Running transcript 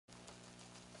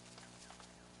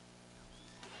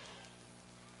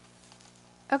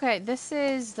Okay, this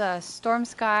is the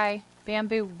Stormsky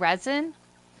bamboo resin.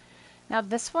 Now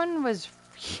this one was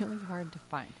really hard to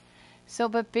find. So,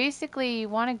 but basically you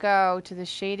want to go to the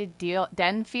shaded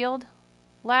Denfield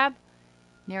lab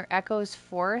near Echoes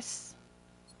Forest,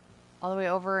 all the way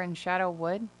over in Shadow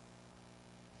Wood.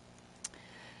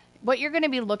 What you're going to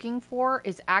be looking for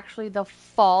is actually the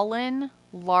fallen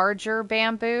larger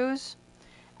bamboos.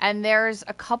 And there's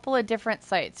a couple of different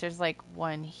sites. There's like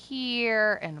one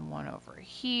here and one over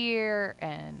here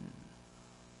and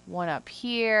one up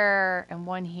here and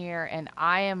one here, and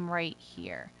I am right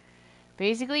here.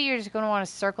 Basically, you're just going to want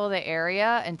to circle the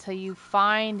area until you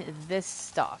find this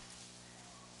stuff.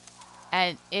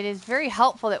 And it is very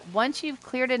helpful that once you've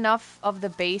cleared enough of the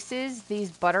bases, these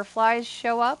butterflies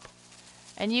show up.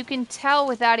 And you can tell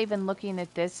without even looking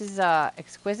that this is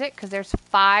exquisite because there's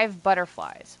 5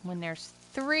 butterflies. When there's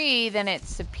 3, then it's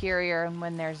superior, and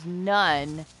when there's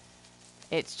none,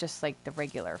 it's just like the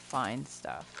regular fine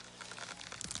stuff.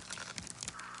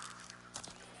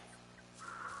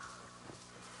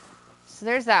 So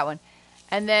there's that one.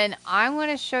 And then I'm going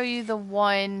to show you the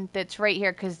one that's right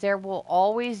here because there will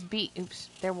always be,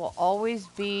 there will always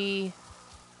be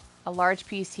a large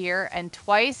piece here. And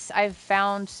twice I've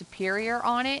found superior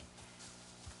on it.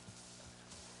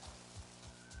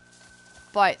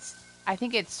 But I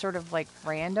think it's sort of like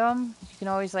random. You can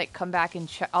always like come back and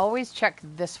check. Always check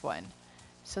this one.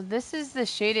 So this is the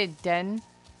shaded Den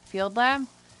Field Lab.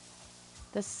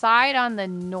 The side on the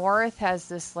north has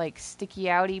this like sticky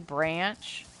outy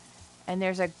branch. And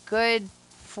there's a good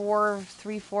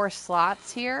 3-4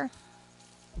 slots here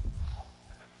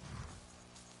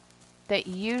that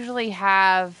usually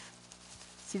have,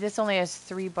 see, this only has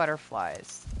 3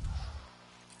 butterflies.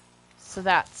 So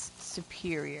that's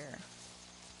superior.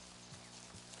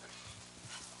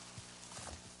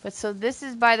 But so this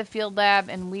is by the field lab,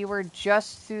 and we were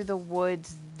just through the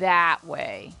woods that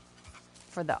way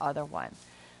for the other one.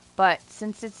 But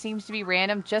since it seems to be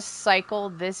random, just cycle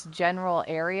this general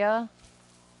area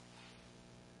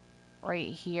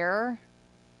right here,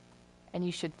 and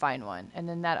you should find one. And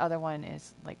then that other one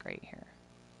is like right here.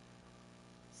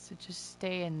 So just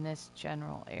stay in this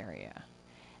general area.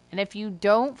 And if you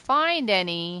don't find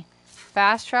any,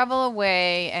 fast travel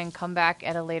away and come back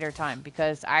at a later time,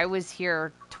 because I was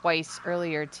here twice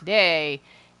earlier today,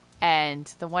 and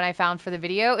the one I found for the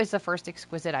video is the first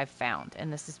exquisite I've found,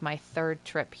 and this is my 3rd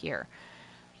trip here.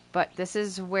 But this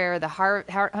is where the Heart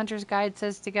Hunter's Guide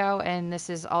says to go, and this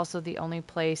is also the only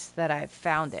place that I've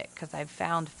found it, because I've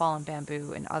found fallen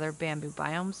bamboo in other bamboo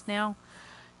biomes now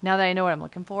that I know what I'm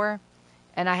looking for,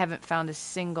 and I haven't found a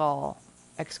single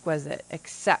exquisite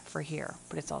except for here,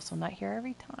 but it's also not here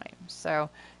every time. So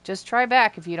just try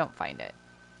back if you don't find it.